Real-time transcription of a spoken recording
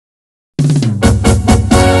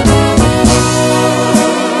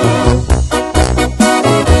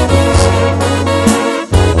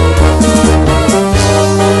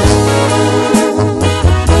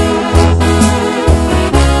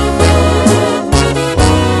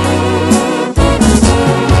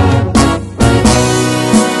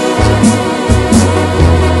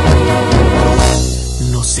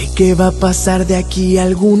qué va a pasar de aquí a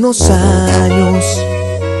algunos años,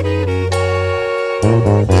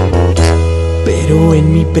 pero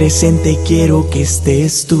en mi presente quiero que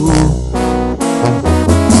estés tú.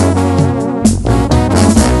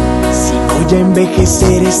 Si voy a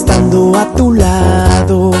envejecer estando a tu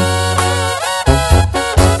lado,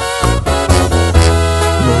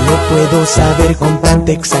 no lo puedo saber con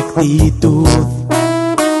tanta exactitud.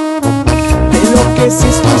 De lo que sí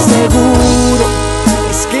estoy seguro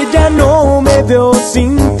es que ya no me veo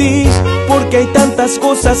sin ti, porque hay tantas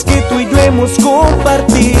cosas que tú y yo hemos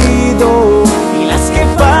compartido y las que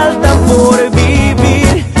faltan por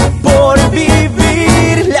vivir, por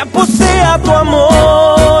vivir. Le aposté a tu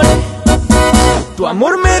amor. Tu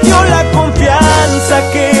amor me dio la confianza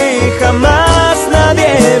que jamás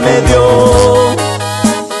nadie me dio.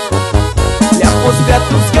 Le aposté a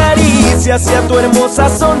tus caricias y a tu hermosa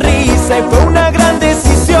sonrisa, y fue una gran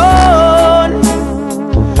decisión.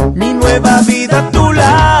 Mi nueva vida a tu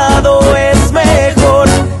lado es mejor.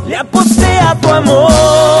 Le aposté a tu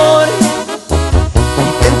amor y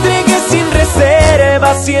te entregué sin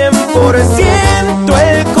reserva 100%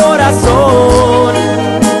 el corazón.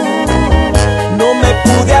 No me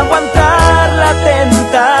pude aguantar la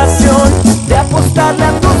tentación de apostarle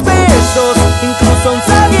a tus besos, incluso aún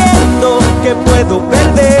sabiendo que puedo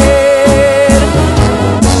perder.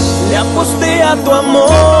 Le aposté a tu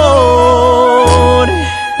amor.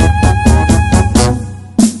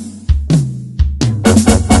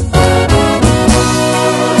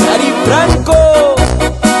 Jary Franco.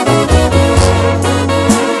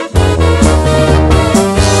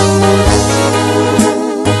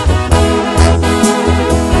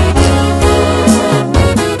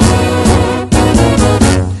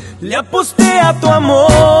 Le aposté a tu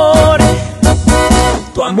amor.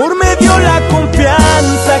 Tu amor me dio la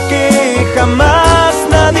confianza que jamás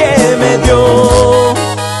nadie me dio.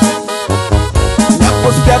 Le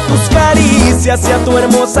aposté a tus caricias y a tu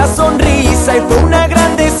hermosa sonrisa, y fue una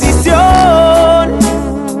gran decisión.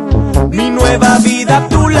 Mi nueva vida a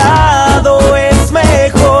tu lado es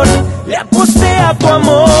mejor. Le aposté a tu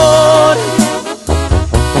amor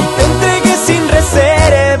y te entregué sin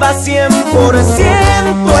reserva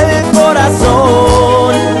 100% el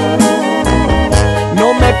corazón.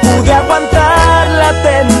 No me pude aguantar la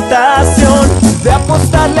tentación de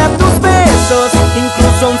apostarle a tus besos,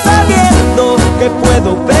 incluso aún sabiendo que puedo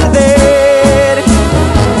perder.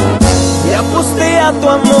 Le aposté a tu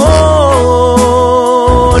amor.